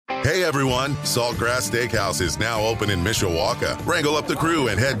Hey everyone, Saltgrass Steakhouse is now open in Mishawaka. Wrangle up the crew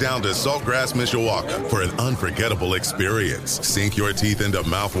and head down to Saltgrass Mishawaka for an unforgettable experience. Sink your teeth into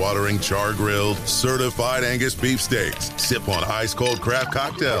mouth-watering char-grilled, certified Angus beef steaks. Sip on ice-cold craft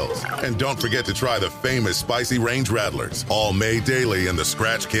cocktails. And don't forget to try the famous spicy range rattlers, all made daily in the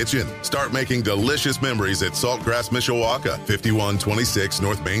Scratch Kitchen. Start making delicious memories at Saltgrass Mishawaka, 5126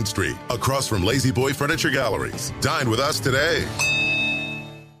 North Main Street, across from Lazy Boy Furniture Galleries. Dine with us today.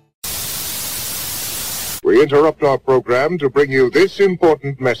 We interrupt our program to bring you this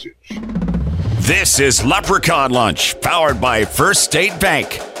important message. This is Leprechaun Lunch, powered by First State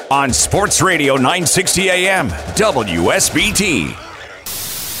Bank on Sports Radio 960 AM, WSBT.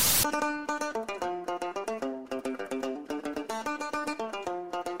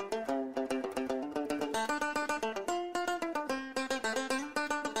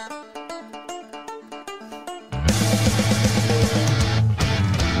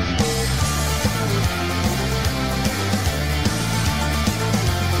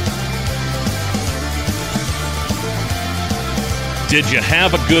 Did you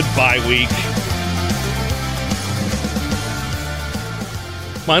have a good bye week?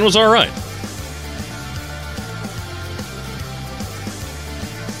 Mine was all right.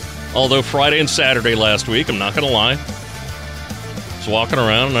 Although Friday and Saturday last week, I'm not going to lie, I was walking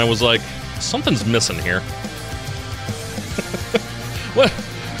around and I was like, something's missing here. What?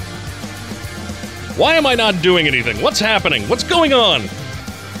 Why am I not doing anything? What's happening? What's going on?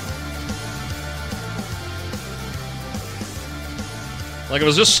 Like I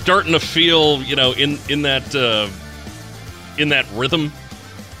was just starting to feel, in that rhythm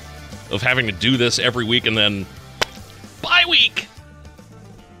of having to do this every week, and then bye week.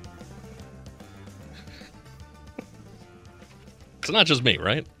 It's not just me,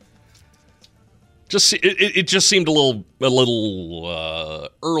 right? It just seemed a little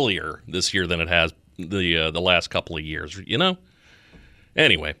earlier this year than it has the last couple of years,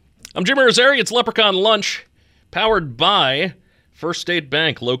 Anyway, I'm Jim Irizarry. It's Leprechaun Lunch, powered by First State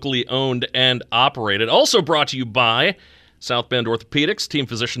Bank, locally owned and operated. Also brought to you by South Bend Orthopedics, team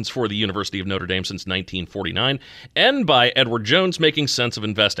physicians for the University of Notre Dame since 1949, and by Edward Jones, making sense of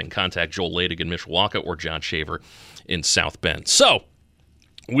investing. Contact Joel Ladig in Mishawaka or John Shaver in South Bend. So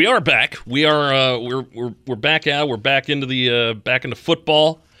we are back. We are we're back out. We're back into the back into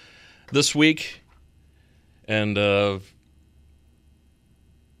football this week, and I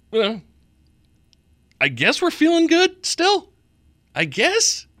guess we're feeling good still. I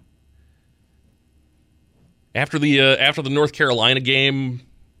guess after the North Carolina game,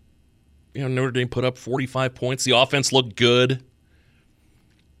 Notre Dame put up 45 points. The offense looked good.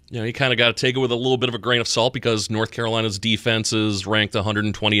 You kind of got to take it with a little bit of a grain of salt because North Carolina's defense is ranked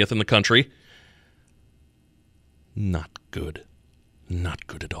 120th in the country. Not good. Not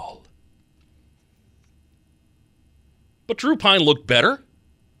good at all. But Drew Pine looked better.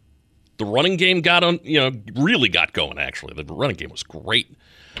 The running game really got going, actually. The running game was great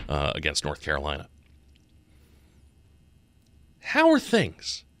against North Carolina. How are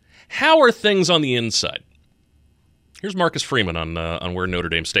things? How are things on the inside? Here's Marcus Freeman on where Notre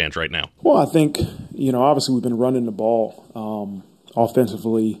Dame stands right now. Well, I think, obviously we've been running the ball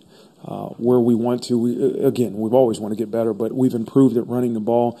offensively where we want to. We've always want to get better, but we've improved at running the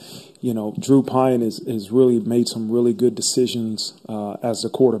ball. Drew Pine has really made some really good decisions as the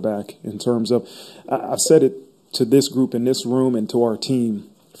quarterback in terms of, I've said it to this group in this room and to our team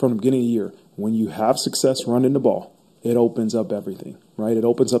from the beginning of the year, when you have success running the ball, it opens up everything, right? It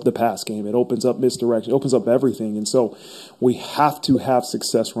opens up the pass game. It opens up misdirection. It opens up everything. And so we have to have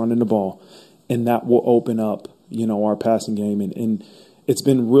success running the ball, and that will open up, our passing game. And it's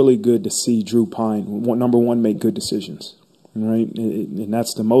been really good to see Drew Pine, number one, make good decisions. Right, and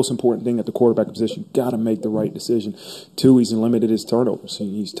that's the most important thing at the quarterback position. Got to make the right decision. 2, he's limited his turnovers.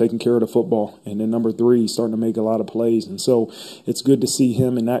 He's taking care of the football. And then number 3, he's starting to make a lot of plays. And so it's good to see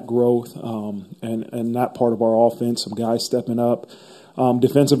him in that growth and that part of our offense, some guys stepping up.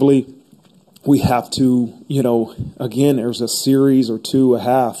 Defensively, we have to, again, there's a series or two, a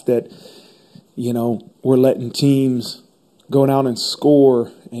half that, we're letting teams go down and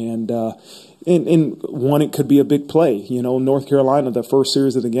score and in one, it could be a big play. North Carolina, the first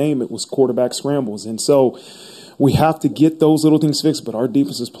series of the game, it was quarterback scrambles. And so we have to get those little things fixed. But our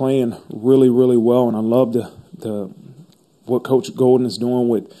defense is playing really, really well. And I love what Coach Golden is doing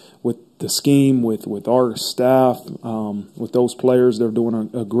with the scheme, with our staff, with those players. They're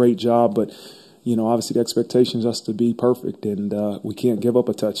doing a great job. But, obviously the expectation is us to be perfect. And we can't give up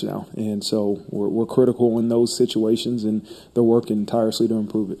a touchdown. And so we're critical in those situations. And they're working tirelessly to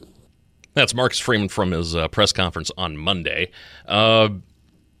improve it. That's Marcus Freeman from his press conference on Monday.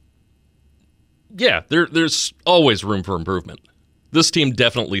 yeah, there's always room for improvement. This team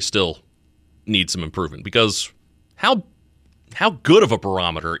definitely still needs some improvement because how good of a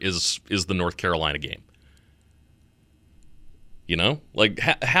barometer is the North Carolina game? You know, like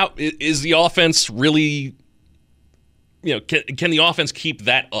how is the offense really? You know, can the offense keep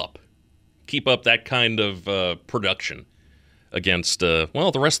that up? Keep up that kind of production against the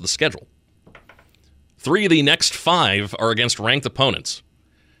rest of the schedule. 3 of the next 5 are against ranked opponents.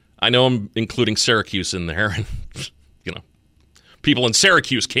 I know I'm including Syracuse in there, and you know, people in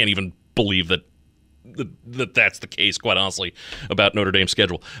Syracuse can't even believe that that's the case, quite honestly, about Notre Dame's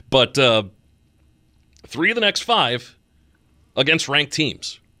schedule. But 3 of the next 5 against ranked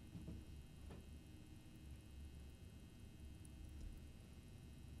teams.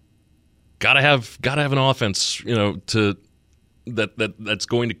 Gotta have an offense, you know, that's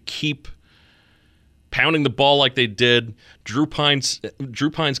going to keep pounding the ball like they did. Drew Pine's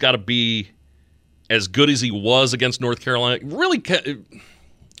got to be as good as he was against North Carolina. Really,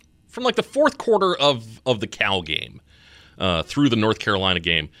 from like the fourth quarter of the Cal game through the North Carolina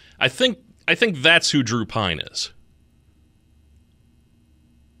game, I think that's who Drew Pine is.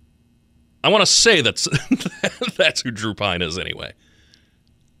 I want to say that's who Drew Pine is anyway.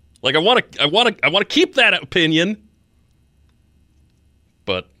 Like I want to keep that opinion,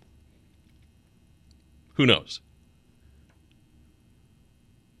 but who knows?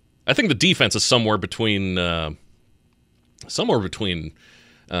 I think the defense is somewhere between more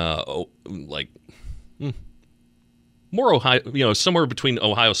Ohio, you know, somewhere between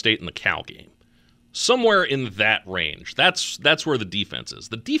Ohio State and the Cal game, somewhere in that range. That's where the defense is.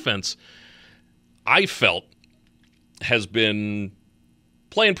 The defense, I felt, has been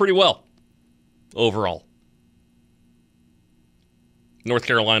playing pretty well overall. North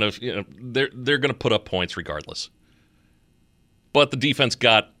Carolina, you know, they're going to put up points regardless. But the defense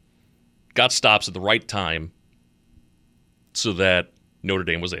got stops at the right time so that Notre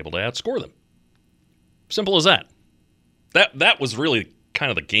Dame was able to outscore them. Simple as that. That was really kind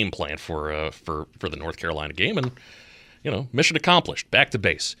of the game plan for the North Carolina game, and you know, mission accomplished. Back to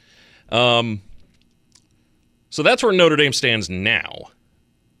base. So that's where Notre Dame stands now.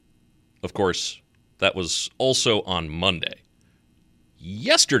 Of course, that was also on Monday.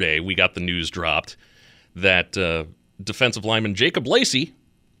 Yesterday, we got the news dropped that defensive lineman Jacob Lacey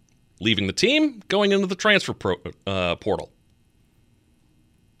leaving the team, going into the transfer portal.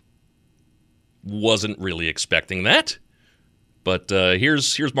 Wasn't really expecting that, but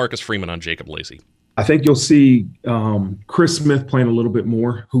here's Marcus Freeman on Jacob Lacey. I think you'll see Chris Smith playing a little bit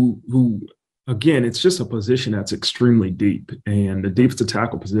more, who again, it's just a position that's extremely deep, and the defensive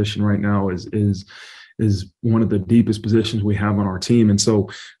tackle position right now is one of the deepest positions we have on our team. And so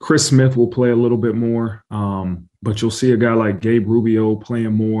Chris Smith will play a little bit more, but you'll see a guy like Gabe Rubio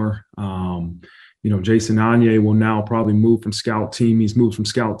playing more. You know, Jason Anye will now probably move from scout team. He's moved from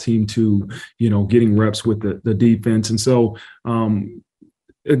scout team to, you know, getting reps with the defense. And so,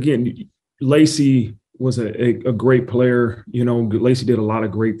 again, Lacey was a great player. You know, Lacey did a lot of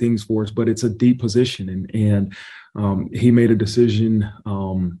great things for us, but it's a deep position. And he made a decision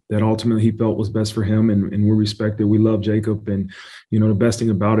that ultimately he felt was best for him, and we respect it. We love Jacob. And, you know, the best thing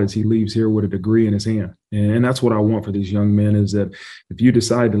about it is he leaves here with a degree in his hand. And that's what I want for these young men, is that if you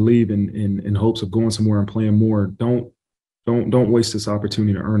decide to leave in hopes of going somewhere and playing more, don't waste this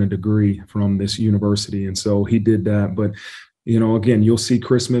opportunity to earn a degree from this university. And so he did that. But, you know, again, you'll see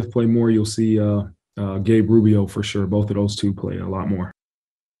Chris Smith play more. You'll see Gabe Rubio for sure. Both of those two play a lot more.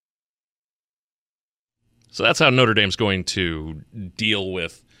 So that's how Notre Dame's going to deal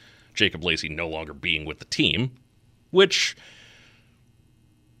with Jacob Lacey no longer being with the team, which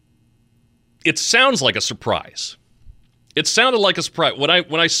it sounds like a surprise. It sounded like a surprise. When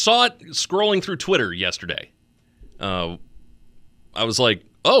I saw it scrolling through Twitter yesterday, I was like,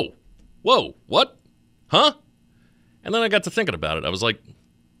 oh, whoa, what? Huh? And then I got to thinking about it. I was like,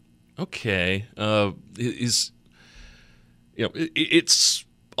 okay, it's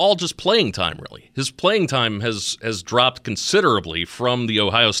all just playing time, really. His playing time has dropped considerably from the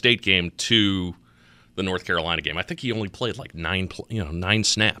Ohio State game to the North Carolina game. I think he only played like 9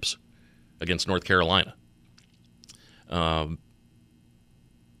 snaps against North Carolina.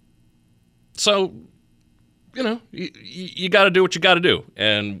 So, you know, you got to do what you got to do,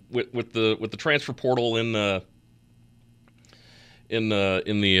 and with the transfer portal in the you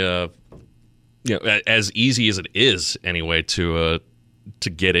know, as easy as it is anyway to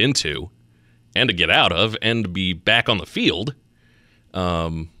get into and to get out of and to be back on the field.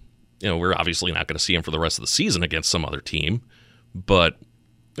 You know, we're obviously not going to see him for the rest of the season against some other team, but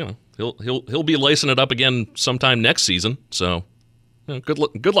you know, he'll be lacing it up again sometime next season. So, you know, good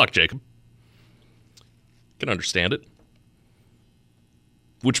luck, Jacob. Can understand it.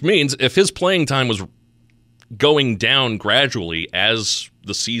 Which means if his playing time was going down gradually as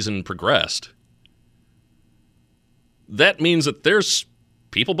the season progressed, that means that there's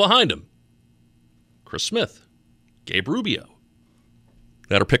people behind him. Chris Smith, Gabe Rubio,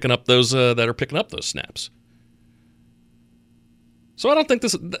 that are picking up those snaps. So I don't think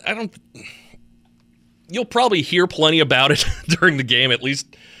you'll probably hear plenty about it during the game, at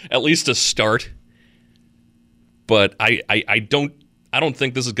least to start. But I don't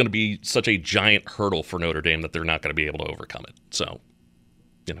think this is going to be such a giant hurdle for Notre Dame that they're not going to be able to overcome it. So,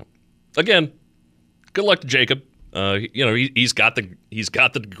 again, good luck to Jacob. He's got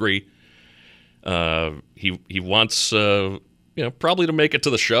the degree. He wants probably to make it to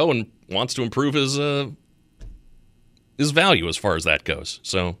the show and wants to improve his value as far as that goes.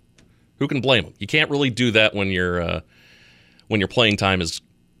 So, who can blame him? You can't really do that when your playing time is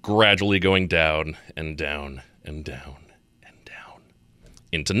gradually going down and down and down and down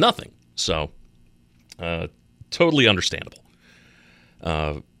into nothing. So, totally understandable.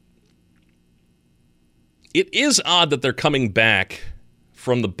 It is odd that they're coming back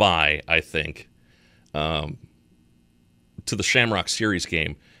from the bye, I think, to the Shamrock Series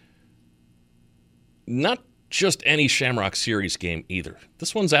game. Not just any Shamrock Series game either.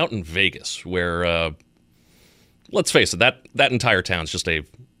 This one's out in Vegas, where, let's face it, that entire town's just a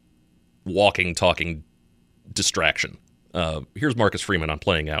walking, talking distraction. Here's Marcus Freeman on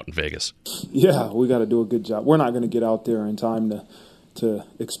playing out in Vegas. Yeah, we got to do a good job. We're not going to get out there in time to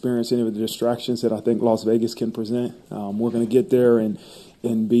experience any of the distractions that I think Las Vegas can present. We're going to get there and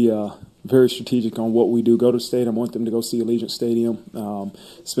be very strategic on what we do. Go to the stadium. I want them to go see Allegiant Stadium,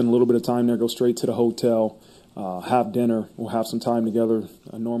 spend a little bit of time there, go straight to the hotel, have dinner. We'll have some time together,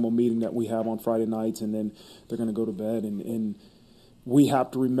 a normal meeting that we have on Friday nights, and then they're going to go to bed. And we have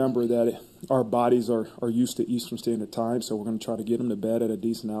to remember that our bodies are used to Eastern Standard Time, so we're going to try to get them to bed at a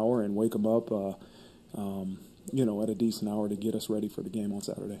decent hour and wake them up at a decent hour to get us ready for the game on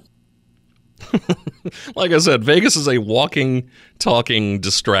Saturday. Like I said, Vegas is a walking, talking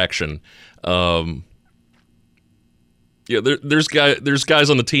distraction. There's guys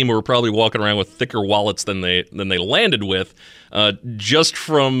on the team who are probably walking around with thicker wallets than they landed with, just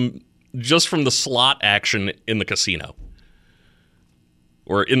from the slot action in the casino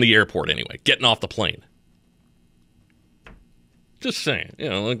or in the airport anyway, getting off the plane. Just saying,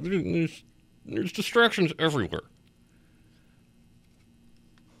 there's distractions everywhere.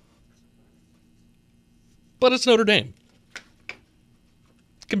 But it's Notre Dame.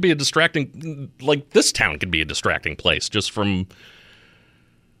 It can be a distracting, like this town can be a distracting place just from,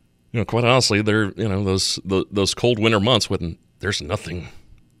 quite honestly, there, those cold winter months when there's nothing,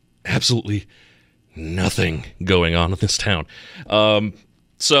 absolutely nothing going on in this town.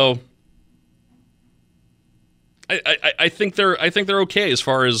 So I think they're okay as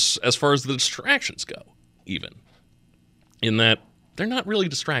far as the distractions go, even in that they're not really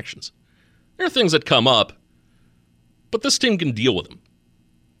distractions. There are things that come up, but this team can deal with them.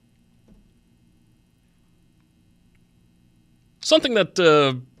 Something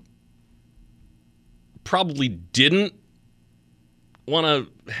that probably didn't want to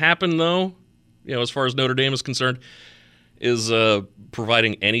happen, though, as far as Notre Dame is concerned, is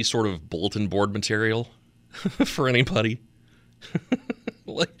providing any sort of bulletin board material for anybody.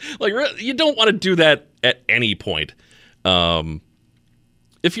 like you don't want to do that at any point.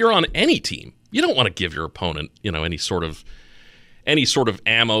 If you're on any team, you don't want to give your opponent, any sort of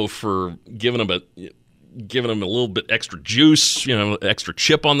ammo for giving them a little bit extra juice, extra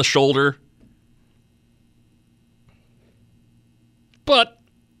chip on the shoulder. But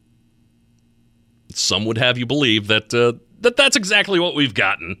some would have you believe that that's exactly what we've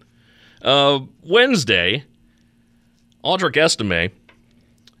gotten. Wednesday, Audric Estime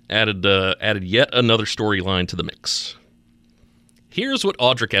added yet another storyline to the mix. Here's what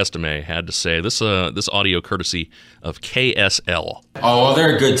Audric Estime had to say. This audio courtesy of KSL. Oh, well,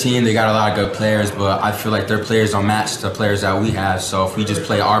 they're a good team. They got a lot of good players, but I feel like their players don't match the players that we have. So if we just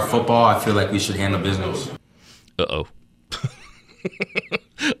play our football, I feel like we should handle business. Uh-oh.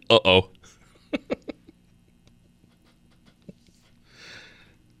 Uh-oh.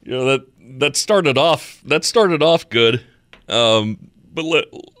 That started off good. But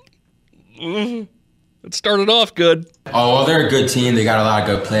it started off good. Oh, well, they're a good team. They got a lot of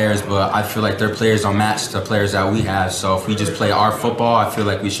good players, but I feel like their players don't match the players that we have. So if we just play our football, I feel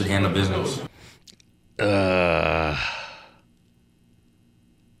like we should handle business.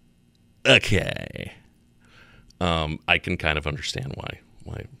 Okay. I can kind of understand why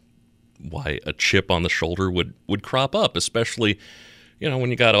a chip on the shoulder would crop up, especially when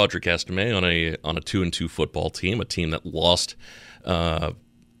you got Audric Estime on a 2-2 football team, a team that lost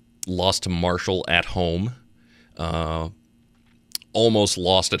to Marshall at home, almost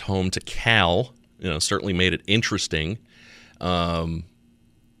lost at home to Cal, certainly made it interesting. And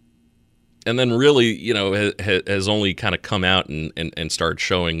then really, has only kind of come out and started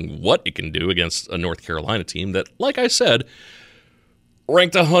showing what it can do against a North Carolina team that, like I said,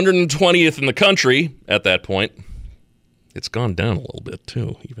 ranked 120th in the country at that point. It's gone down a little bit,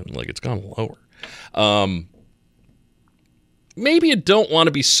 too. Even it's gone lower. Maybe you don't want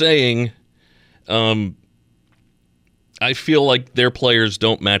to be saying, I feel like their players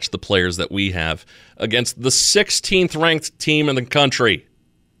don't match the players that we have against the 16th ranked team in the country.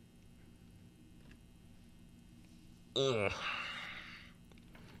 Ugh.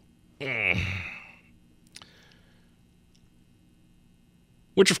 Ugh.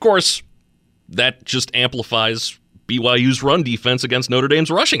 Which, of course, that just amplifies BYU's run defense against Notre Dame's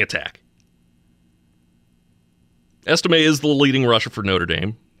rushing attack. Estime is the leading rusher for Notre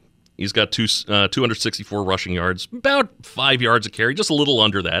Dame. He's got 264 rushing yards, about 5 yards a carry, just a little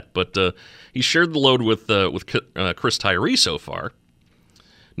under that, but he shared the load with Chris Tyree so far.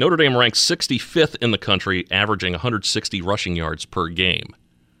 Notre Dame ranks 65th in the country, averaging 160 rushing yards per game.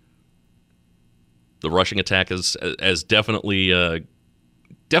 The rushing attack has definitely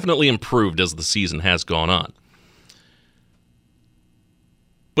improved as the season has gone on.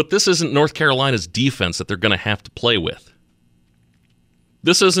 But this isn't North Carolina's defense that they're going to have to play with.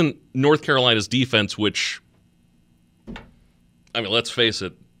 This isn't North Carolina's defense, which, let's face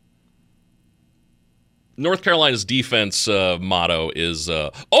it, North Carolina's defense motto is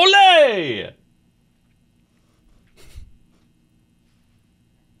Ole!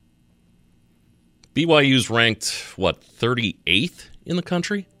 BYU's ranked, 38th in the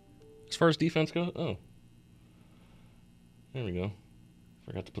country as far as defense goes? Oh. There we go.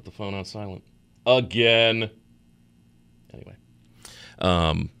 Forgot to put the phone on silent. Again. Anyway.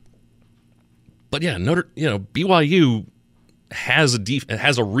 But yeah, BYU has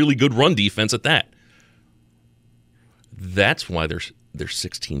a really good run defense at that. That's why they're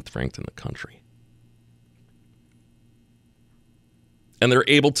 16th ranked in the country. And they're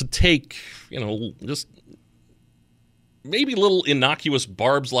able to take, just maybe little innocuous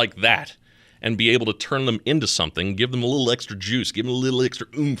barbs like that and be able to turn them into something, give them a little extra juice, give them a little extra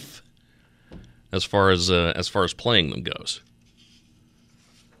oomph as far as playing them goes.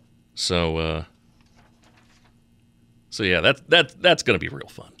 So yeah, that's going to be real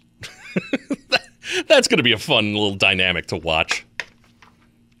fun. That's going to be a fun little dynamic to watch.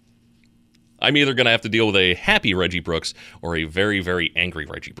 I'm either going to have to deal with a happy Reggie Brooks or a very, very angry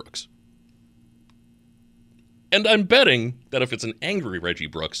Reggie Brooks. And I'm betting that if it's an angry Reggie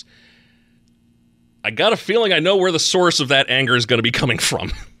Brooks, I got a feeling I know where the source of that anger is going to be coming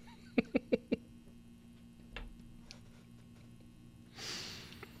from.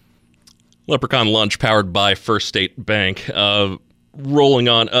 Leprechaun Lunch, powered by First State Bank. Rolling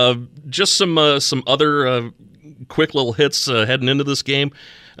on. Just some other quick little hits heading into this game.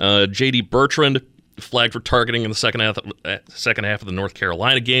 J.D. Bertrand flagged for targeting in the second half of the North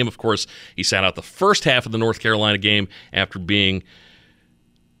Carolina game. Of course, he sat out the first half of the North Carolina game after being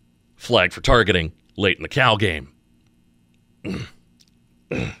flagged for targeting late in the Cal game.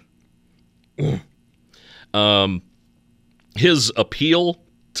 His appeal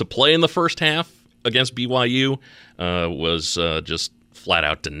to play in the first half against BYU was just flat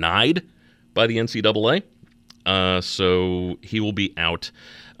out denied by the NCAA. So he will be out.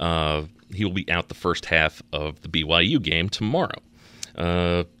 He will be out the first half of the BYU game tomorrow.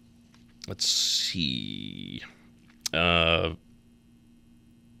 Let's see.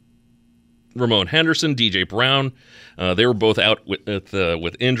 Ramon Henderson, DJ Brown, they were both out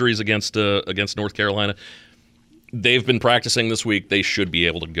with injuries against North Carolina. They've been practicing this week. They should be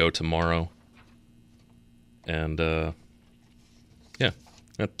able to go tomorrow. And yeah,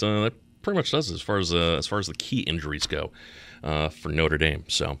 that pretty much does it as far as the key injuries go for Notre Dame.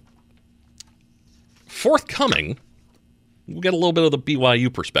 So forthcoming, we'll get a little bit of the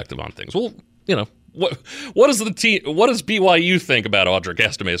BYU perspective on things. Well, what does BYU think about Audric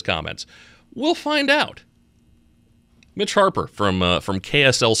Estime's comments? We'll find out. Mitch Harper from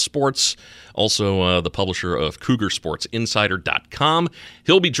KSL Sports, also the publisher of CougarSportsInsider.com.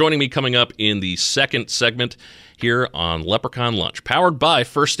 He'll be joining me coming up in the second segment here on Leprechaun Lunch, powered by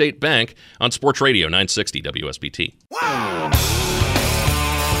First State Bank on Sports Radio 960 WSBT. Wow.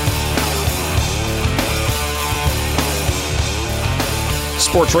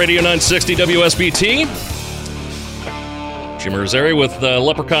 Sports Radio 960 WSBT. Jim Irizarry with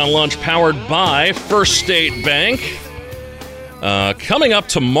Leprechaun Lunch, powered by First State Bank. Coming up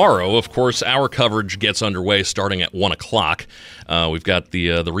tomorrow, of course, our coverage gets underway starting at 1 o'clock. We've got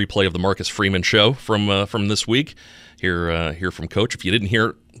the replay of the Marcus Freeman show from this week. Hear from Coach. If you didn't hear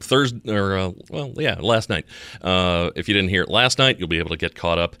it last night. If you didn't hear it last night, you'll be able to get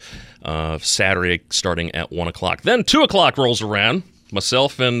caught up Saturday starting at 1 o'clock. Then 2 o'clock rolls around.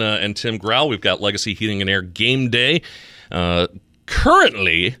 Myself and Tim Grau, we've got Legacy Heating and Air Game Day.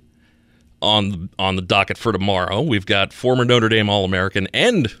 Currently on the docket for tomorrow, we've got former Notre Dame All-American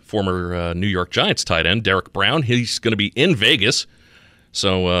and former New York Giants tight end Derek Brown. He's going to be in Vegas,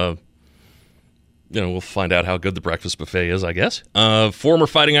 so we'll find out how good the breakfast buffet is, I guess. Former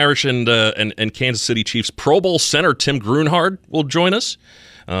Fighting Irish and Kansas City Chiefs Pro Bowl center Tim Grunhard will join us.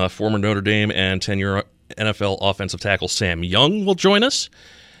 Former Notre Dame and 10-year NFL offensive tackle Sam Young will join us.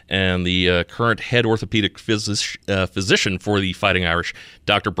 And the current head orthopedic physician for the Fighting Irish,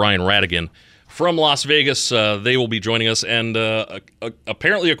 Dr. Brian Radigan from Las Vegas, they will be joining us. And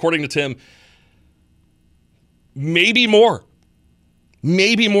apparently, according to Tim, maybe more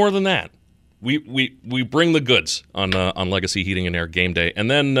than that. We bring the goods on Legacy Heating and Air Game Day.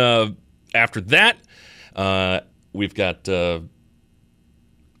 And then after that, we've got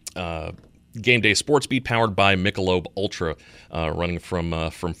Game Day Sports Beat powered by Michelob Ultra, running from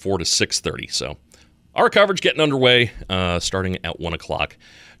 4 to 6:30. So our coverage getting underway starting at 1 o'clock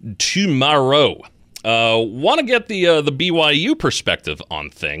tomorrow. Want to get the BYU perspective on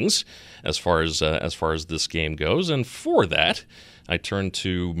things as far as this game goes, and for that, I turn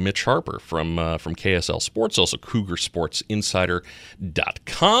to Mitch Harper from KSL Sports, also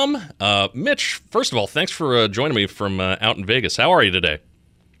CougarSportsInsider.com. Mitch, first of all, thanks for joining me from out in Vegas. How are you today?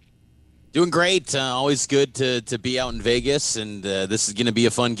 Doing great. Always good to be out in Vegas, and this is going to be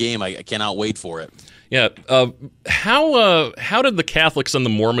a fun game. I cannot wait for it. Yeah. How did the Catholics and the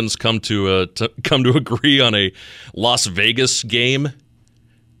Mormons come to agree on a Las Vegas game?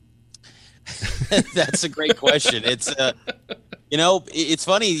 That's a great question. It's it's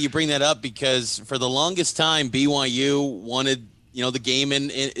funny you bring that up because for the longest time BYU wanted the game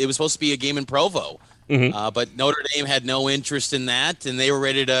in it was supposed to be a game in Provo. Mm-hmm. But Notre Dame had no interest in that, and they were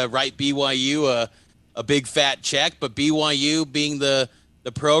ready to write BYU a big fat check. But BYU, being the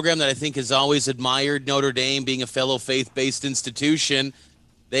program that I think has always admired Notre Dame, being a fellow faith-based institution,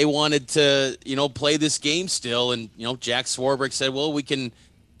 they wanted to play this game still. And Jack Swarbrick said, "Well, we can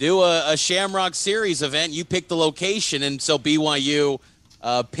do a Shamrock Series event. You pick the location," and so BYU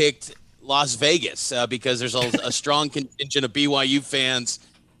picked Las Vegas because there's a strong contingent of BYU fans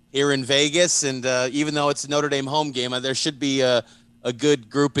here in Vegas, and even though it's a Notre Dame home game, there should be a good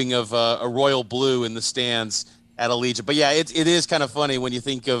grouping of a royal blue in the stands at Allegiant. But yeah, it is kind of funny when you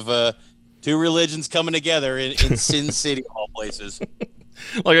think of two religions coming together in Sin City, of all places.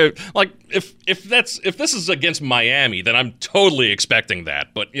 Like if this is against Miami, then I'm totally expecting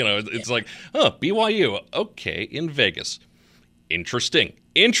that. But it's like, BYU, okay, in Vegas, interesting,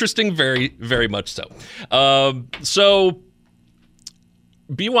 very very much so. So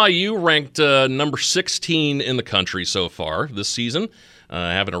BYU ranked number 16 in the country so far this season,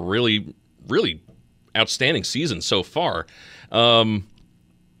 having a really, really outstanding season so far. Notre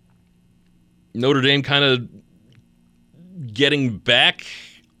Dame kind of getting back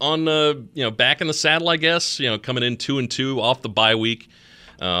on back in the saddle, I guess. Coming in 2-2 off the bye week,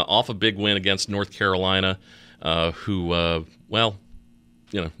 off a big win against North Carolina, who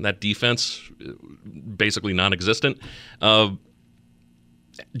that defense basically non-existent.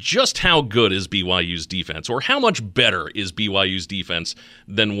 Just how good is BYU's defense, or how much better is BYU's defense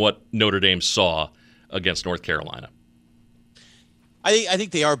than what Notre Dame saw against North Carolina? I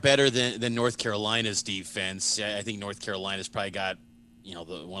think they are better than North Carolina's defense. I think North Carolina's probably got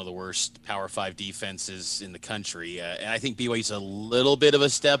one of the worst Power 5 defenses in the country, and I think BYU's a little bit of a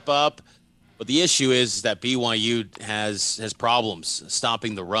step up. But the issue is that BYU has problems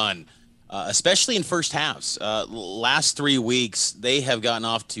stopping the run. Especially in first halves. Last 3 weeks, they have gotten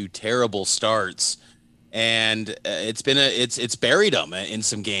off to terrible starts, and it's buried them in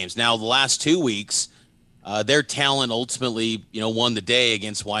some games. Now, the last 2 weeks, their talent ultimately, won the day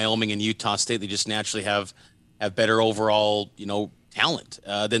against Wyoming and Utah State. They just naturally have better overall, talent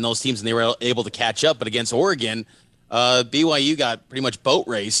than those teams, and they were able to catch up. But against Oregon, BYU got pretty much boat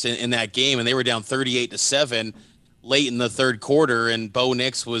raced in that game, and they were down 38-7. Late in the third quarter, and Bo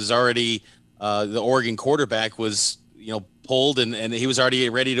Nix was already the Oregon quarterback was pulled, and he was already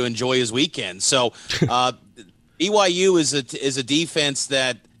ready to enjoy his weekend. So BYU is a defense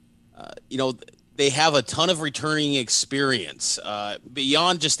that they have a ton of returning experience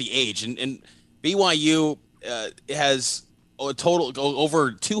beyond just the age, and BYU has a total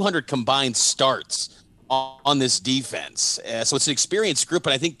over 200 combined starts on this defense. So it's an experienced group,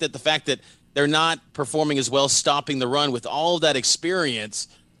 and I think that the fact that they're not performing as well stopping the run with all of that experience,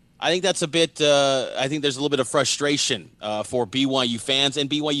 I think that's a bit I think there's a little bit of frustration for BYU fans and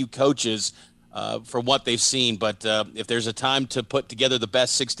BYU coaches from what they've seen. But if there's a time to put together the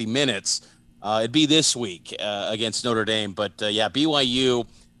best 60 minutes, it'd be this week against Notre Dame. But, BYU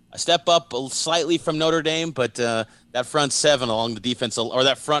a step up slightly from Notre Dame, but that front seven along the defensive, or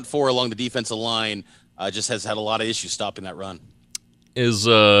that front four along the defensive line just has had a lot of issues stopping that run. Is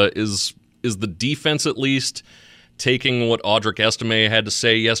the defense at least taking what Audric Estime had to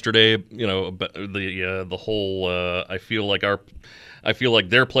say yesterday? You know, about the whole. I feel like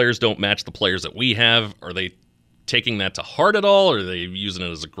their players don't match the players that we have. Are they taking that to heart at all? Or are they using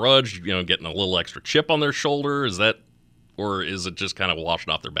it as a grudge? You know, getting a little extra chip on their shoulder? Is that, or is it just kind of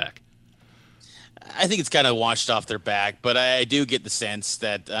washing off their back? I think it's kind of washed off their back, but I do get the sense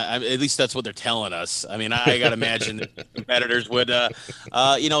that at least that's what they're telling us. I mean, I got to imagine that competitors would, they're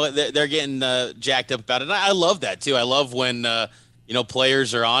getting jacked up about it. And I love that too. I love when,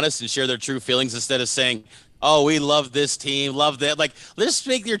 players are honest and share their true feelings instead of saying, oh, we love this team, love that. Like, let's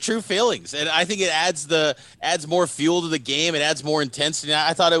speak your true feelings. And I think it adds more fuel to the game. It adds more intensity.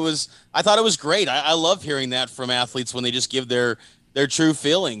 I thought it was great. I love hearing that from athletes when they just give their true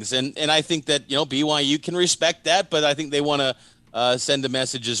feelings. And I think that, BYU can respect that, but I think they want to send a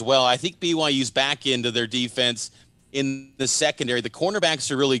message as well. I think BYU's back into their defense in the secondary. The cornerbacks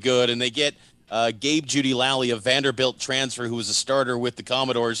are really good, and they get Gabe Judy-Lally, a Vanderbilt transfer who was a starter with the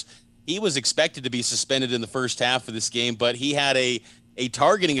Commodores. He was expected to be suspended in the first half of this game, but he had a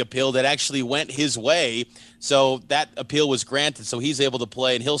targeting appeal that actually went his way. So that appeal was granted, so he's able to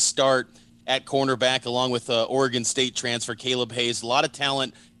play, and he'll start at cornerback along with Oregon State transfer Caleb Hayes. A lot of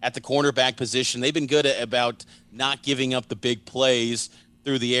talent at the cornerback position. They've been good about not giving up the big plays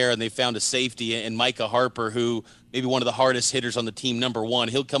through the air, and they found a safety in Micah Harper, who maybe one of the hardest hitters on the team, number one.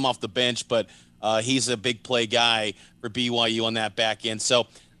 He'll come off the bench, but he's a big play guy for BYU on that back end. So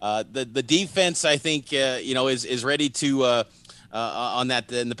the defense, I think, is ready to on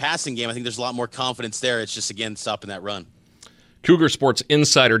that in the passing game. I think there's a lot more confidence there. It's just, again, stopping that run.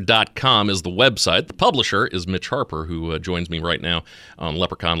 CougarSportsInsider.com is the website. The publisher is Mitch Harper, who joins me right now on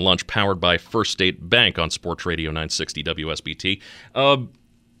Leprechaun Lunch, powered by First State Bank on Sports Radio 960 WSBT.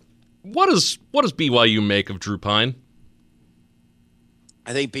 What does BYU make of Drew Pyne?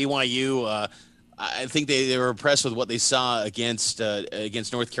 I think BYU. I think they were impressed with what they saw against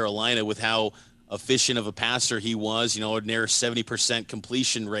North Carolina, with how efficient of a passer he was. A near 70%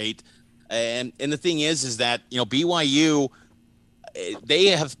 completion rate, and the thing is that BYU. They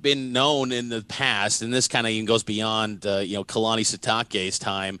have been known in the past, and this kind of even goes beyond, Kalani Sitake's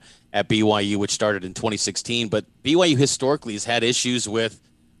time at BYU, which started in 2016. But BYU historically has had issues with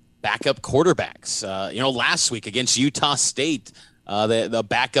backup quarterbacks. Last week against Utah State, the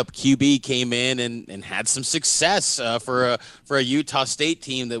backup QB came in and had some success for a Utah State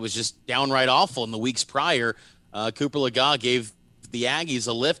team that was just downright awful in the weeks prior. Cooper Legas gave the Aggies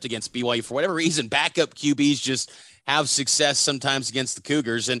a lift against BYU. For whatever reason, backup QBs just have success sometimes against the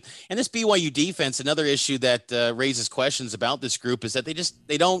Cougars. And this BYU defense, another issue that raises questions about this group is that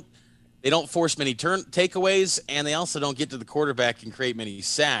they don't force many takeaways, and they also don't get to the quarterback and create many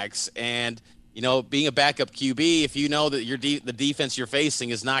sacks. And being a backup QB, if you know that the defense you're facing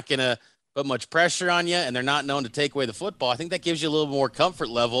is not going to put much pressure on you, and they're not known to take away the football, I think that gives you a little more comfort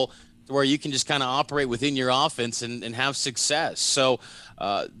level to where you can just kind of operate within your offense and have success. So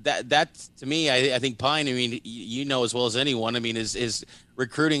that to me, I think Pyne, as well as anyone, his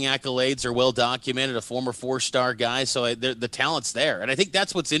recruiting accolades are well documented, a former 4-star guy. So the talent's there. And I think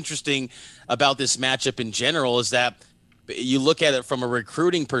that's what's interesting about this matchup in general, is that you look at it from a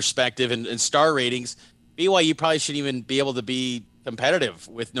recruiting perspective and star ratings, BYU probably shouldn't even be able to be competitive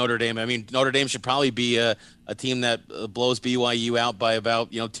with Notre Dame. Notre Dame should probably be a team that blows BYU out by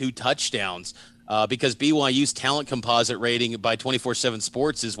about 2 touchdowns because BYU's talent composite rating by 24/7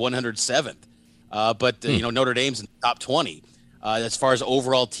 Sports is 107th. But Notre Dame's in the top 20 as far as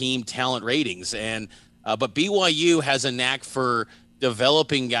overall team talent ratings. And but BYU has a knack for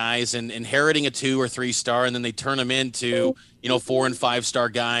developing guys and inheriting a 2 or 3 star, and then they turn them into 4 and 5 star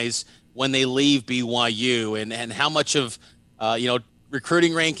guys when they leave BYU. And how much of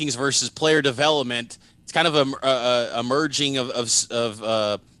recruiting rankings versus player development, it's kind of a merging of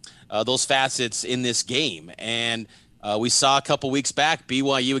those facets in this game. And we saw a couple weeks back,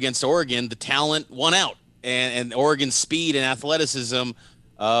 BYU against Oregon, the talent won out, and Oregon's speed and athleticism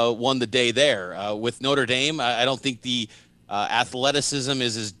won the day there. With Notre Dame, I don't think the Athleticism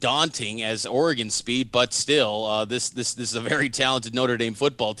is as daunting as Oregon's speed, but still, this is a very talented Notre Dame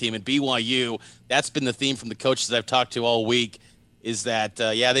football team. And BYU, that's been the theme from the coaches I've talked to all week, is that,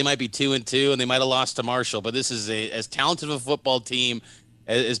 they might be 2-2 and they might have lost to Marshall, but this is as talented of a football team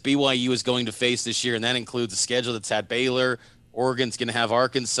as BYU is going to face this year, and that includes a schedule that's had Baylor. Oregon's going to have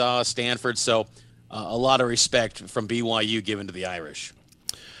Arkansas, Stanford, so a lot of respect from BYU given to the Irish.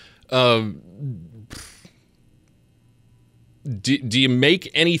 Do you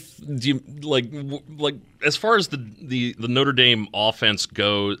make any? Do you like as far as the Notre Dame offense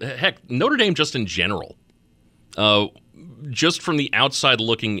goes? Heck, Notre Dame just in general, just from the outside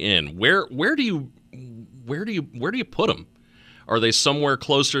looking in, where do you put them? Are they somewhere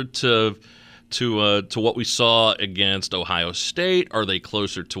closer to what we saw against Ohio State? Are they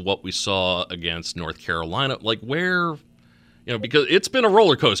closer to what we saw against North Carolina? Like where? Because it's been a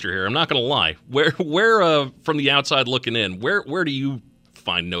roller coaster here. I'm not going to lie. Where from the outside looking in, where do you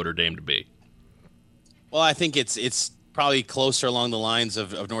find Notre Dame to be? Well, I think it's probably closer along the lines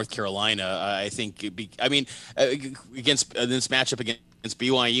of North Carolina. I think against this matchup against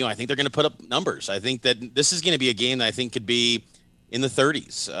BYU, I think they're going to put up numbers. I think that this is going to be a game that I think could be in the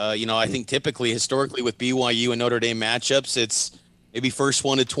 30s. I think typically, historically, with BYU and Notre Dame matchups, it's maybe first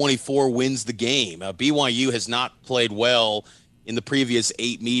one to 24 wins the game. BYU has not played well in the previous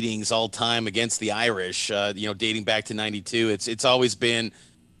 8 meetings all time against the Irish, dating back to 92. It's always been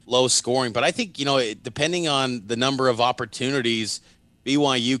low scoring. But I think, depending on the number of opportunities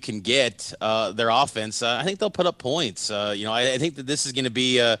BYU can get their offense, I think they'll put up points. I think that this is going to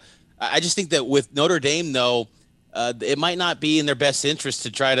be I just think that with Notre Dame, though, it might not be in their best interest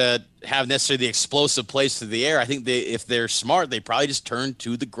to try to have necessarily the explosive plays through the air. I think if they're smart, they probably just turn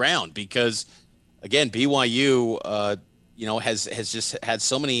to the ground because, again, BYU, has just had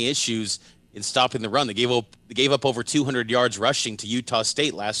so many issues in stopping the run. They gave up over 200 yards rushing to Utah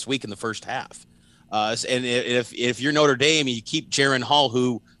State last week in the first half. And if you're Notre Dame and you keep Jaren Hall,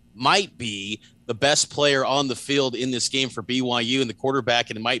 who might be the best player on the field in this game for BYU and the quarterback,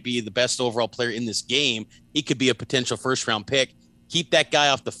 and it might be the best overall player in this game, he could be a potential first-round pick. Keep that guy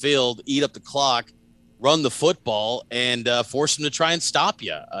off the field, eat up the clock, run the football, and force him to try and stop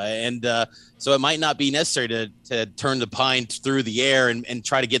you. So it might not be necessary to turn the pine through the air and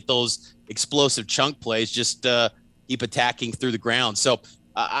try to get those explosive chunk plays. Just keep attacking through the ground. So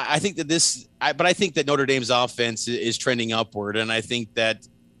I think that Notre Dame's offense is trending upward, and I think that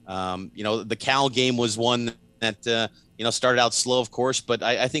the Cal game was one that started out slow, of course, but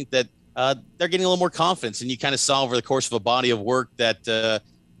I think that they're getting a little more confidence, and you kind of saw over the course of a body of work that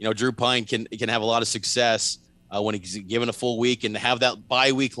Drew Pine can have a lot of success when he's given a full week, and to have that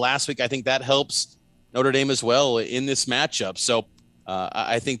bye week last week, I think that helps Notre Dame as well in this matchup. So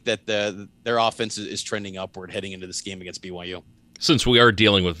I think that their offense is trending upward heading into this game against BYU. Since we are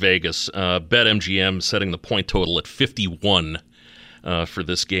dealing with Vegas, BetMGM setting the point total at 51 for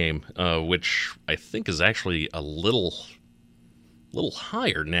this game, which I think is actually a little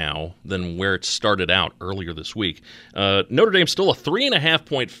higher now than where it started out earlier this week. Notre Dame's still a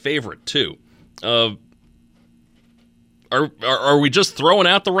 3.5-point favorite too. Are we just throwing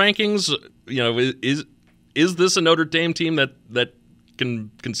out the rankings? Is this a Notre Dame team that can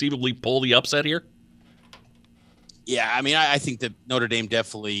conceivably pull the upset here? Yeah, I mean, I think that Notre Dame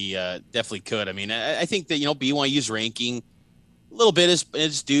definitely could. I mean, I think that BYU's ranking a little bit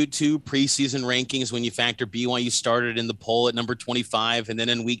is due to preseason rankings. When you factor BYU started in the poll at number 25, and then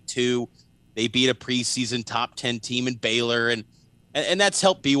in week 2 they beat a preseason top 10 team in Baylor, and that's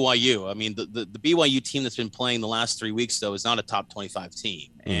helped BYU. I mean, the BYU team that's been playing the last 3 weeks though is not a top 25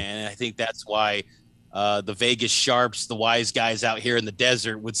 team, and I think that's why the Vegas sharps, the wise guys out here in the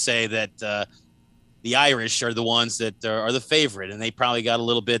desert, would say that the Irish are the ones that are the favorite, and they probably got a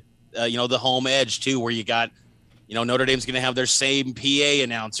little bit the home edge too, where you got. Notre Dame's going to have their same PA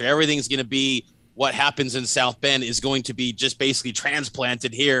announcer. Everything's going to be what happens in South Bend is going to be just basically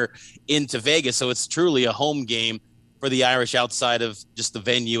transplanted here into Vegas. So it's truly a home game for the Irish outside of just the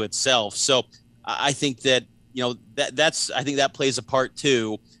venue itself. So I think that, I think that plays a part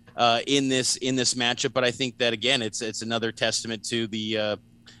too in this matchup. But I think that, again, it's another testament to the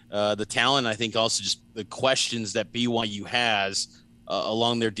talent. I think also just the questions that BYU has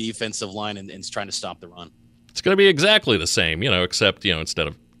along their defensive line and trying to stop the run. It's going to be exactly the same, except, instead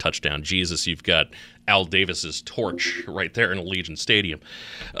of touchdown Jesus, you've got Al Davis's torch right there in Allegiant Stadium.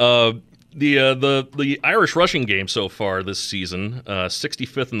 The Irish rushing game so far this season,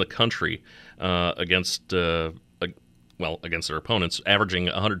 65th in the country against their opponents, averaging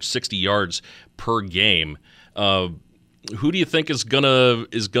 160 yards per game. Who do you think is gonna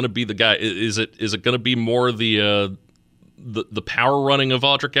be the guy? Is it gonna be more the the power running of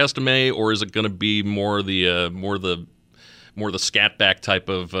Audric Estime, or is it going to be more the scat back type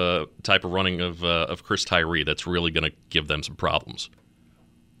of running of Chris Tyree that's really going to give them some problems?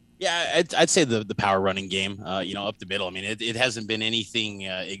 Yeah, I'd say the power running game, up the middle. I mean, it hasn't been anything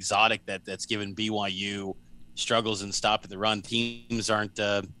exotic that's given BYU struggles in stopping the run. Teams aren't,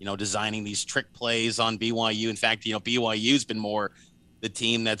 designing these trick plays on BYU. In fact, BYU's been more the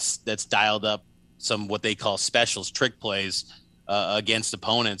team that's dialed up some what they call specials, trick plays against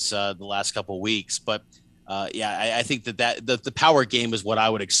opponents the last couple of weeks. But I think that the power game is what I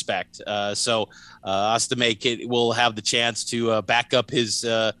would expect. So Estime will have the chance to back up his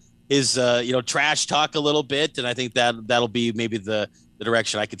trash talk a little bit, and I think that'll be maybe the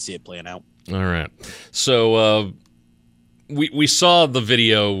direction I could see it playing out. All right. So we saw the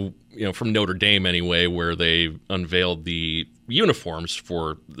video, from Notre Dame anyway, where they unveiled the uniforms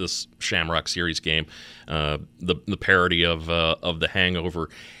for this Shamrock Series game, the parody of The Hangover.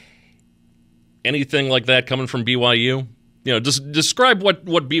 Anything like that coming from BYU? Just describe what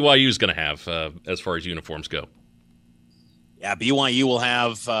BYU is going to have as far as uniforms go. Yeah, BYU will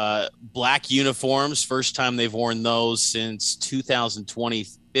have black uniforms. First time they've worn those since 2020.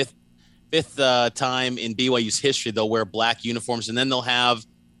 Fifth time in BYU's history they'll wear black uniforms, and then they'll have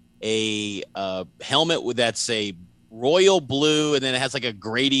a helmet that's a royal blue, and then it has like a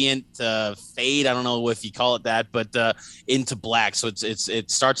gradient fade. I don't know if you call it that, but into black. So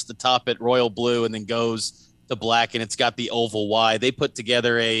it starts at the top at royal blue and then goes to black, and it's got the oval Y. They put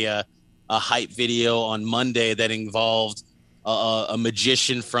together a hype video on Monday that involved a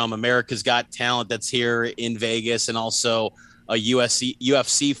magician from America's Got Talent that's here in Vegas, and also a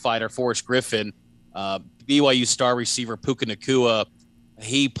UFC fighter, Forrest Griffin. BYU star receiver Puka Nacua,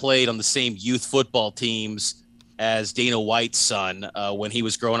 he played on the same youth football teams as Dana White's son when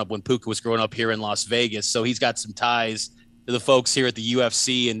Puka was growing up here in Las Vegas. So he's got some ties to the folks here at the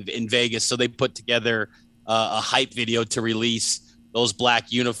UFC in Vegas. So they put together a hype video to release those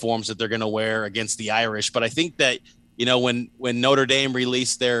black uniforms that they're going to wear against the Irish. But I think that, when Notre Dame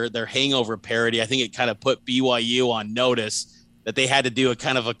released their hangover parody, I think it kind of put BYU on notice that they had to do a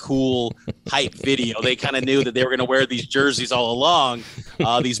kind of a cool hype video. They kind of knew that they were going to wear these jerseys all along,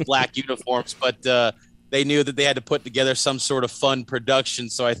 these black uniforms, but they knew that they had to put together some sort of fun production.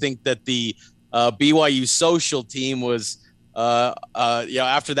 So I think that the BYU social team was,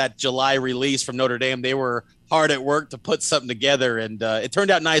 after that July release from Notre Dame, they were hard at work to put something together, and it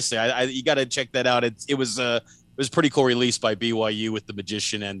turned out nicely. You got to check that out. It was a pretty cool release by BYU with the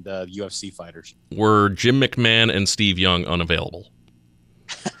magician and UFC fighters. Were Jim McMahon and Steve Young unavailable?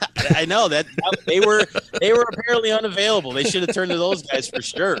 I know that they were apparently unavailable. They should have turned to those guys for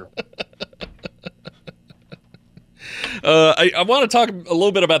sure. I want to talk a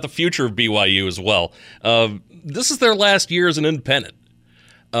little bit about the future of BYU as well. This is their last year as an independent,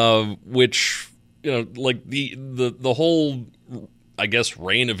 which, like the whole, I guess,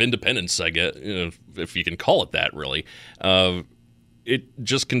 reign of independence, I guess, if you can call it that, really. It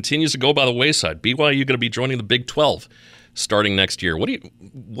just continues to go by the wayside. BYU going to be joining the Big 12 starting next year. What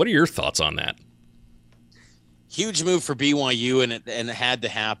are your thoughts on that? Huge move for BYU, and it had to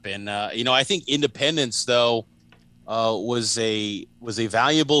happen. I think independence, though, was a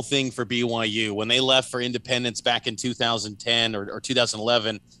valuable thing for BYU. When they left for independence back in 2010 or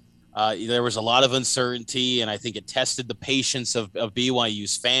 2011, there was a lot of uncertainty, and I think it tested the patience of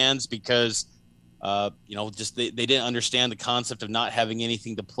BYU's fans because, they didn't understand the concept of not having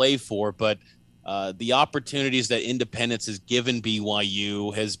anything to play for. But the opportunities that independence has given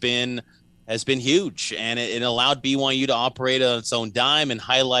BYU has been huge, and it allowed BYU to operate on its own dime and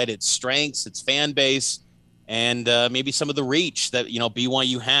highlight its strengths, its fan base, and maybe some of the reach that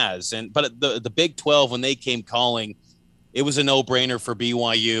BYU has. But the Big 12, when they came calling, it was a no-brainer for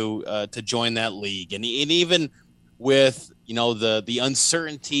BYU to join that league. And even with the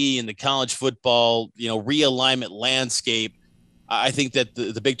uncertainty in the college football realignment landscape, I think that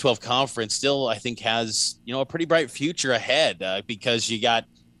the Big 12 conference still, I think, has a pretty bright future ahead because you got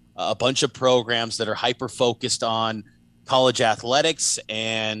a bunch of programs that are hyper focused on college athletics,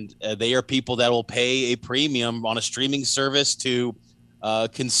 and they are people that will pay a premium on a streaming service to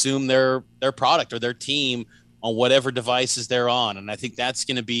consume their product or their team on whatever devices they're on. And I think that's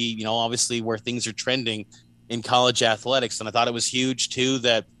going to be, obviously where things are trending in college athletics. And I thought it was huge too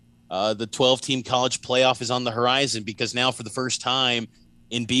that the 12-team college playoff is on the horizon, because now for the first time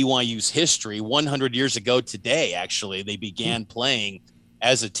in BYU's history, 100 years ago today, actually, they began playing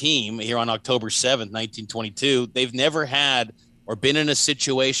as a team here on October 7th, 1922. They've never had or been in a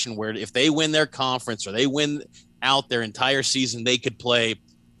situation where if they win their conference or they win out their entire season, they could play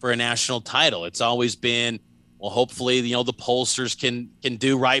for a national title. It's always been well, hopefully, the pollsters can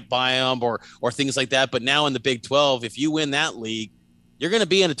do right by them or things like that. But now in the Big 12, if you win that league, you're going to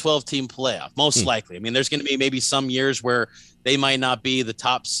be in a 12-team playoff, most likely. I mean, there's going to be maybe some years where they might not be the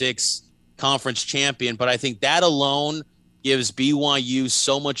top 6 conference champion, but I think that alone gives BYU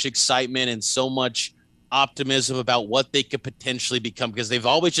so much excitement and so much optimism about what they could potentially become, because they've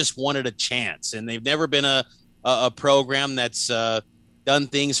always just wanted a chance, and they've never been a program that's done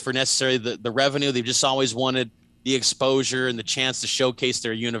things for necessarily the revenue. They've just always wanted the exposure and the chance to showcase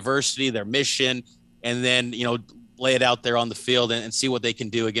their university, their mission, and then, lay it out there on the field and see what they can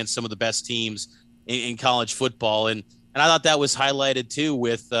do against some of the best teams in college football. And I thought that was highlighted too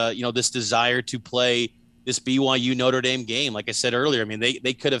with, this desire to play this BYU Notre Dame game. Like I said earlier, I mean,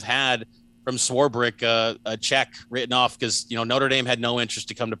 they could have had from Swarbrick a check written off because, Notre Dame had no interest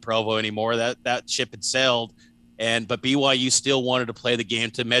to come to Provo anymore. That ship had sailed. But BYU still wanted to play the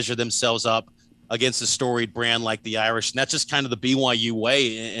game to measure themselves up against a storied brand like the Irish. And that's just kind of the BYU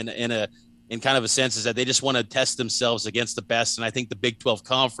way in kind of a sense, is that they just want to test themselves against the best. And I think the Big 12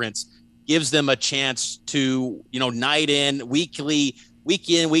 Conference gives them a chance to, night in, week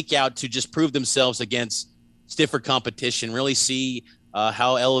in, week out, to just prove themselves against stiffer competition, really see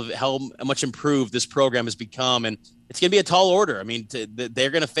how much improved this program has become. And it's going to be a tall order. I mean, they're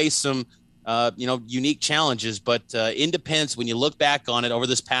going to face some unique challenges, but independence, when you look back on it over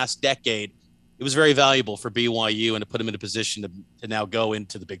this past decade, it was very valuable for BYU and to put them in a position to now go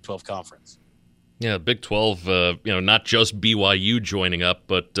into the Big 12 Conference. Yeah, Big 12, not just BYU joining up,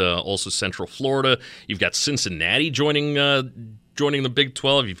 but also Central Florida. You've got Cincinnati joining the Big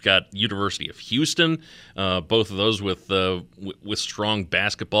 12. You've got University of Houston, both of those with strong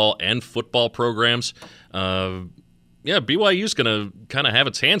basketball and football programs. BYU's going to kind of have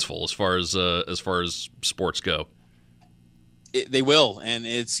its hands full as far as sports go. They will, and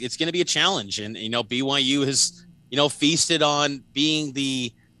it's going to be a challenge. And BYU has feasted on being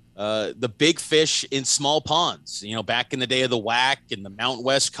the big fish in small ponds. Back in the day of the WAC and the Mountain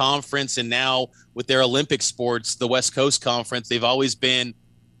West Conference, and now with their Olympic sports, the West Coast Conference, they've always been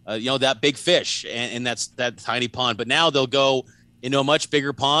that big fish, and that's that tiny pond. But now they'll go into a much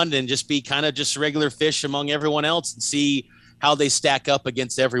bigger pond and just be kind of just regular fish among everyone else and see how they stack up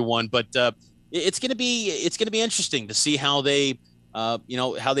against everyone. But it's going to be interesting to see how they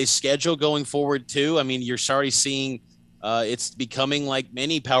how they schedule going forward too. I mean, you're already seeing it's becoming like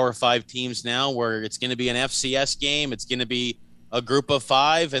many Power 5 teams now, where it's going to be an FCS game, it's going to be a group of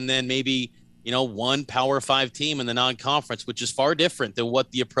 5, and then maybe one Power 5 team in the non-conference, which is far different than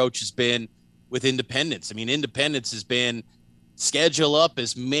what the approach has been with Independence. I mean, Independence has been schedule up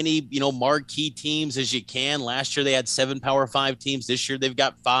as many marquee teams as you can. Last year they had 7 Power 5 teams. This year they've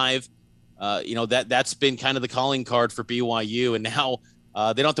got 5. That's been kind of the calling card for BYU, and now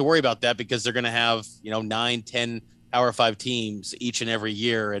they don't have to worry about that because they're going to have 9-10 Power 5 teams each and every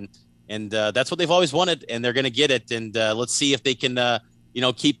year, and that's what they've always wanted, and they're going to get it. And let's see if they can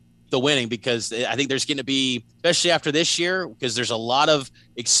keep the winning, because I think there's going to be, especially after this year, because there's a lot of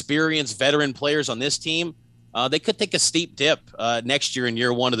experienced veteran players on this team. They could take a steep dip next year in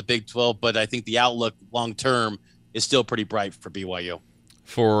year 1 of the Big 12, but I think the outlook long term is still pretty bright for BYU.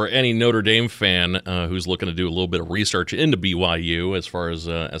 For any Notre Dame fan who's looking to do a little bit of research into BYU as far as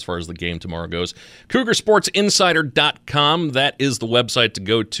the game tomorrow goes, CougarSportsInsider.com, that is the website to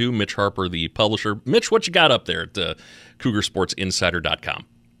go to. Mitch Harper, the publisher. Mitch, what you got up there at CougarSportsInsider.com?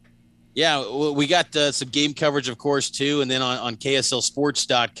 Yeah, we got some game coverage, of course, too, and then on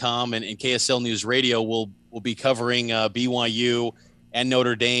KSLSports.com and KSL News Radio, we'll be covering BYU and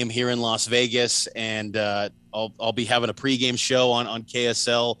Notre Dame here in Las Vegas, and I'll be having a pregame show on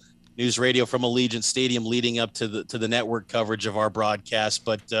KSL News Radio from Allegiant Stadium leading up to the network coverage of our broadcast.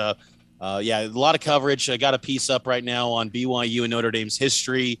 But a lot of coverage. I got a piece up right now on BYU and Notre Dame's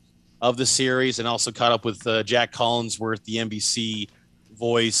history of the series, and also caught up with Jack Collinsworth, the NBC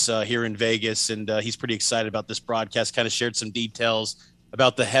voice here in Vegas, and he's pretty excited about this broadcast. Kind of shared some details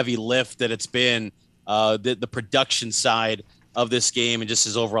about the heavy lift that it's been, the production side of this game, and just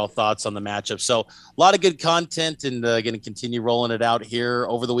his overall thoughts on the matchup. So a lot of good content, and going to continue rolling it out here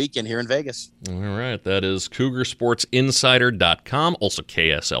over the weekend here in Vegas. All right. That is CougarSportsInsider.com, also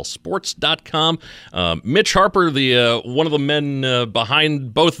KSLSports.com. Mitch Harper, the one of the men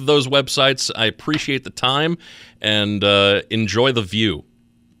behind both of those websites. I appreciate the time, and enjoy the view.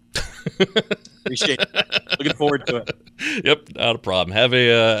 Appreciate it. Looking forward to it. Yep, not a problem. Have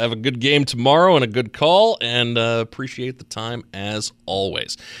a good game tomorrow and a good call, and appreciate the time as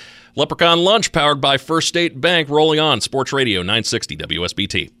always. Leprechaun Lunch, powered by First State Bank, rolling on Sports Radio 960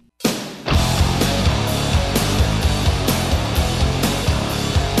 WSBT.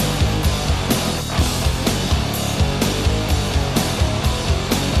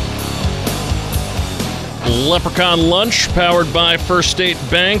 Leprechaun Lunch, powered by First State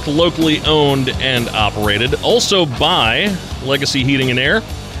Bank, locally owned and operated. Also by Legacy Heating and Air,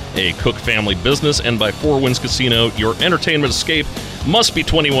 a Cook family business, and by Four Winds Casino. Your entertainment escape must be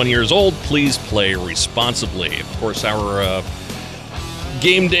 21 years old. Please play responsibly. Of course, our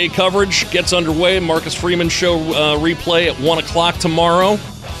game day coverage gets underway. Marcus Freeman Show replay at 1 o'clock tomorrow.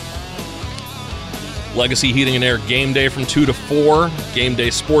 Legacy Heating and Air game day from 2 to 4. Game day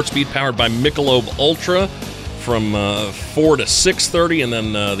sports beat powered by Michelob Ultra from 4 to 6:30. And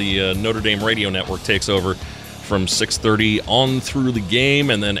then the Notre Dame Radio Network takes over from 6:30 on through the game.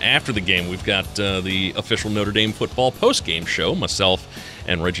 And then after the game, we've got the official Notre Dame football post-game show. Myself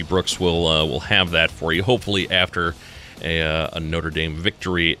and Reggie Brooks will have that for you, hopefully after a Notre Dame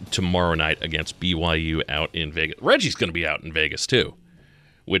victory tomorrow night against BYU out in Vegas. Reggie's going to be out in Vegas, too,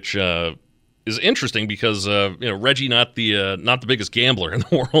 which is interesting because Reggie not the biggest gambler in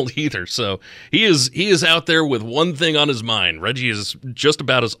the world either. So he is out there with one thing on his mind. Reggie is just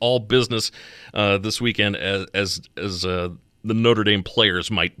about as all business this weekend as the Notre Dame players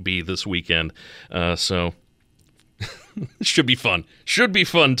might be this weekend. So it should be fun. Should be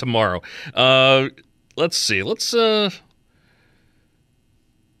fun tomorrow. Let's see. Let's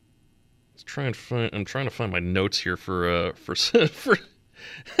try and find. I'm trying to find my notes here for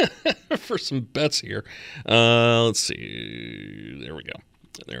for some bets here. Let's see. There we go.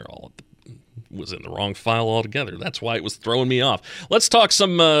 They're all was in the wrong file altogether. That's why it was throwing me off. Let's talk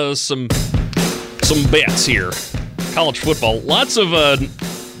some bets here. College football. Lots of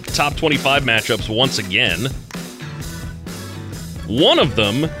top 25 matchups once again. One of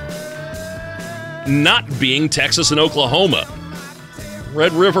them not being Texas and Oklahoma.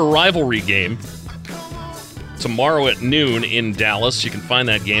 Red River rivalry game. Tomorrow at noon in Dallas. You can find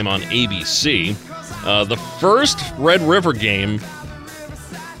that game on ABC. The first Red River game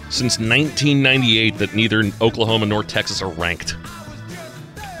since 1998 that neither Oklahoma nor Texas are ranked.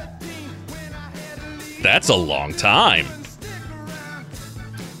 That's a long time.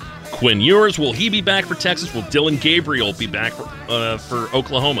 Quinn Ewers, will he be back for Texas? Will Dylan Gabriel be back for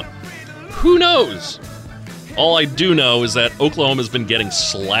Oklahoma? Who knows? All I do know is that Oklahoma's been getting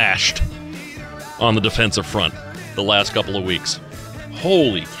slashed on the defensive front the last couple of weeks.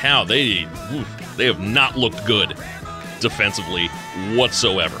 Holy cow, they have not looked good defensively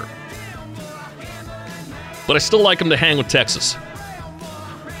whatsoever. But I still like them to hang with Texas.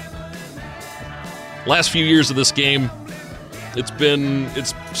 Last few years of this game,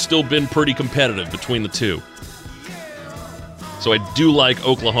 it's still been pretty competitive between the two. So I do like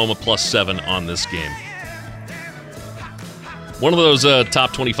Oklahoma +7 on this game. One of those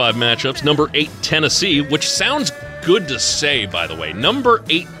top 25 matchups, number 8 Tennessee, which sounds good to say, by the way. Number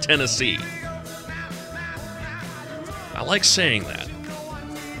 8 Tennessee. I like saying that.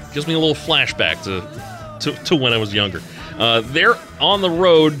 Gives me a little flashback to when I was younger. They're on the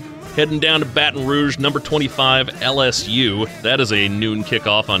road, heading down to Baton Rouge, number 25 LSU. That is a noon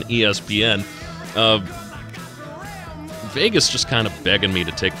kickoff on ESPN. Vegas just kind of begging me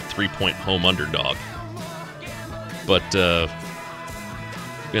to take the 3-point home underdog. But,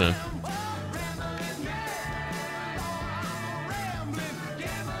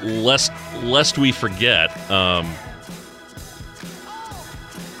 lest we forget,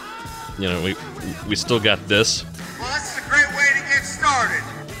 we still got this. Well, that's a great way to get started.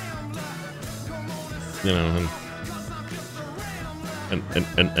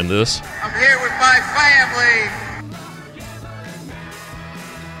 And this. I'm here with my family.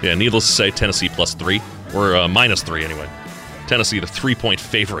 Yeah, needless to say, Tennessee +3, or -3 anyway. Tennessee, the 3-point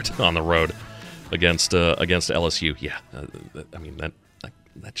favorite on the road against LSU. Yeah,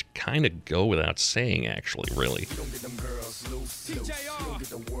 that should kind of go without saying, actually, really.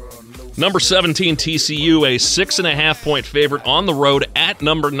 Number 17 TCU, a 6.5-point favorite on the road at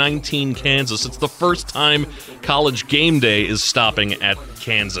number 19 Kansas. It's the first time College game day is stopping at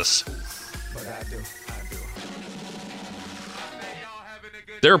Kansas.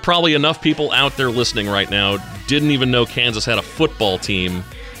 There are probably enough people out there listening right now didn't even know Kansas had a football team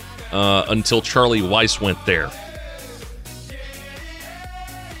until Charlie Weiss went there.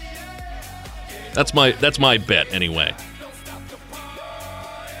 That's my bet anyway.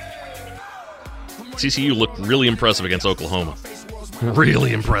 TCU looked really impressive against Oklahoma.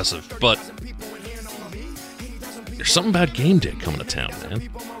 Really impressive, but there's something about game day coming to town, man.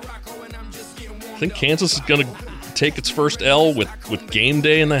 I think Kansas is going to take its first L with game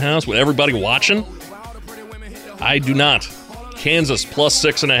day in the house, with everybody watching? I do not. Kansas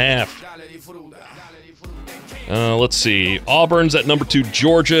 +6.5. Let's see. Auburn's at number 2,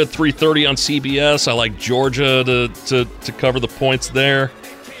 Georgia, 3:30 on CBS. I like Georgia to cover the points there.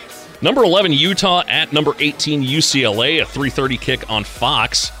 Number 11, Utah at number 18, UCLA, a 3:30 kick on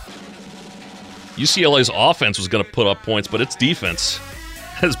Fox. UCLA's offense was going to put up points, but its defense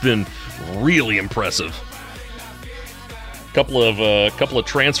has been really impressive. Couple of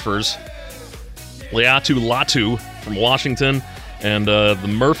transfers. Leatu Latu from Washington and the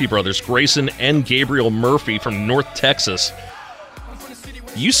Murphy brothers, Grayson and Gabriel Murphy from North Texas.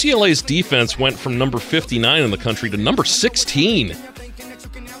 UCLA's defense went from number 59 in the country to number 16.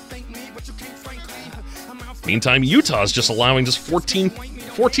 Meantime, Utah's just allowing just 14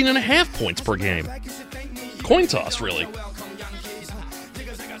 and a half points per game. Coin toss, really.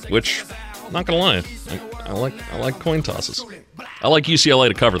 Which, not gonna lie, I like coin tosses. I like UCLA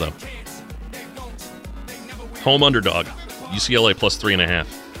to cover, though. Home underdog, UCLA plus 3.5.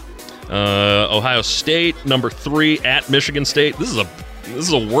 Ohio State, number 3 at Michigan State. This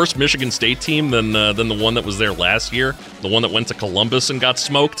is a worse Michigan State team than the one that was there last year. The one that went to Columbus and got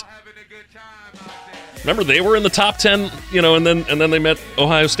smoked. Remember, they were in the top 10, and then they met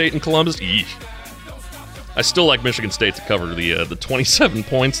Ohio State and Columbus. Eesh. I still like Michigan State to cover the 27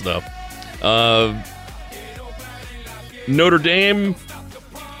 points, though. Notre Dame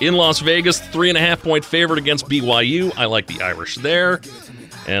in Las Vegas, 3.5-point favorite against BYU. I like the Irish there.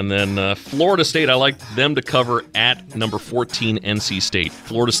 And then Florida State, I like them to cover at number 14, NC State.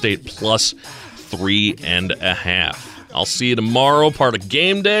 Florida State plus 3.5. I'll see you tomorrow, part of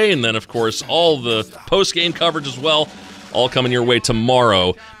Game Day, and then, of course, all the post-game coverage as well, all coming your way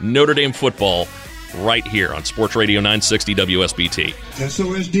tomorrow. Notre Dame football right here on Sports Radio 960 WSBT.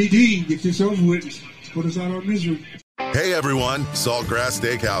 SOSDD, get this over with. Put us out of misery. Hey everyone, Saltgrass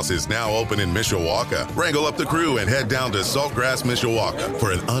Steakhouse is now open in Mishawaka. Wrangle up the crew and head down to Saltgrass Mishawaka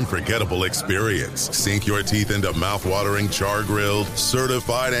for an unforgettable experience. Sink your teeth into mouth-watering char-grilled,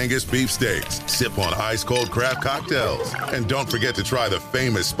 certified Angus beef steaks. Sip on ice-cold craft cocktails. And don't forget to try the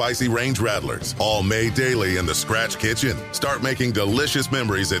famous spicy range rattlers, all made daily in the Scratch Kitchen. Start making delicious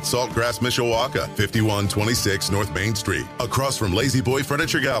memories at Saltgrass Mishawaka, 5126 North Main Street, across from Lazy Boy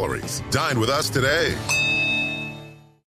Furniture Galleries. Dine with us today.